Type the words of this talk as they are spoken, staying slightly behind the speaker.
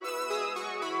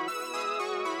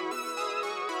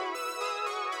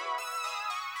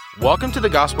Welcome to the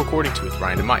Gospel According to with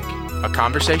Ryan and Mike, a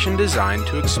conversation designed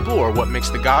to explore what makes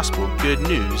the gospel good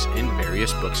news in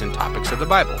various books and topics of the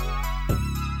Bible.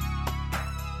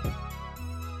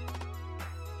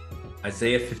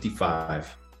 Isaiah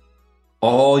 55.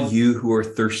 All you who are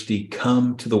thirsty,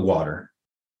 come to the water.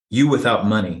 You without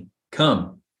money,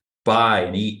 come, buy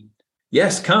and eat.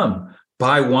 Yes, come,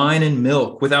 buy wine and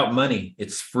milk without money.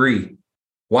 It's free.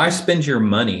 Why spend your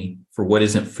money for what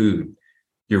isn't food,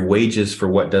 your wages for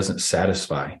what doesn't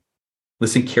satisfy?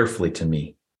 Listen carefully to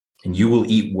me, and you will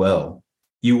eat well.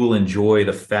 You will enjoy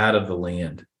the fat of the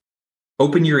land.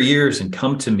 Open your ears and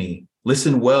come to me.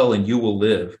 Listen well, and you will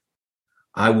live.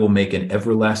 I will make an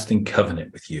everlasting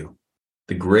covenant with you.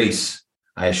 The grace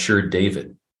I assured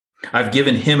David. I've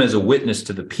given him as a witness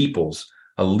to the peoples,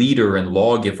 a leader and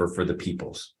lawgiver for the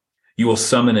peoples. You will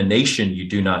summon a nation you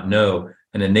do not know,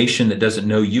 and a nation that doesn't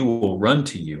know you will run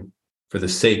to you for the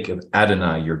sake of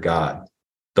Adonai, your God.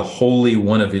 The Holy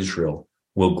One of Israel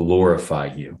will glorify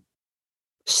you.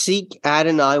 Seek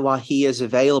Adonai while he is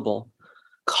available.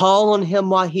 Call on him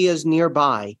while he is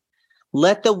nearby.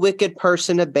 Let the wicked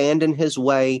person abandon his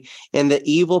way and the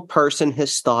evil person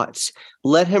his thoughts.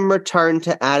 Let him return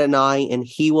to Adonai, and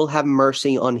he will have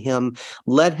mercy on him.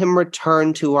 Let him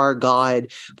return to our God,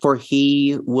 for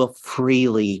he will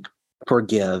freely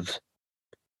forgive.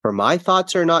 For my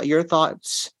thoughts are not your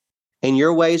thoughts, and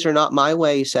your ways are not my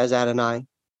ways, says Adonai.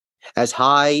 As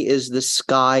high as the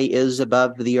sky is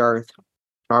above the earth,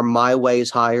 are my ways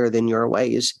higher than your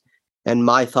ways, and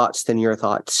my thoughts than your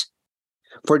thoughts.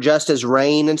 For just as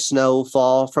rain and snow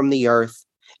fall from the earth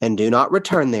and do not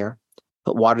return there,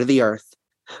 but water the earth,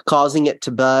 causing it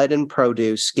to bud and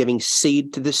produce, giving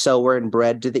seed to the sower and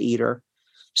bread to the eater,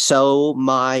 so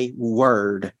my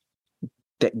word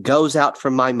that goes out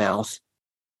from my mouth,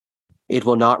 it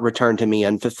will not return to me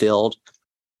unfulfilled,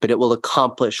 but it will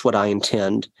accomplish what I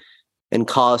intend and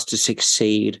cause to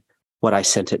succeed what I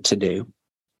sent it to do.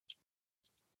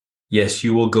 Yes,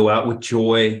 you will go out with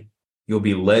joy. You'll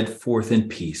be led forth in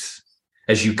peace.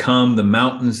 As you come, the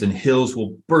mountains and hills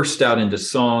will burst out into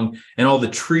song, and all the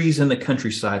trees in the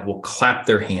countryside will clap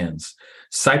their hands.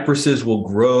 Cypresses will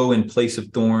grow in place of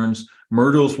thorns.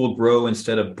 Myrtles will grow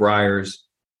instead of briars.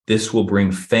 This will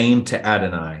bring fame to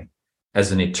Adonai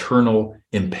as an eternal,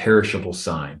 imperishable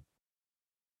sign.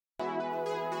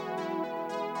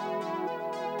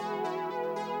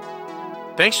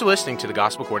 Thanks for listening to the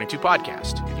Gospel According to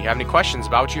podcast. If you have any questions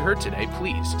about what you heard today,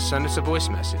 please send us a voice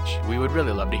message. We would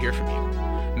really love to hear from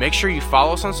you. Make sure you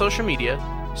follow us on social media,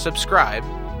 subscribe,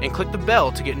 and click the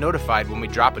bell to get notified when we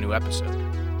drop a new episode.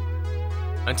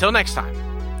 Until next time,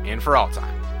 and for all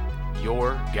time,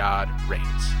 your God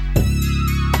reigns.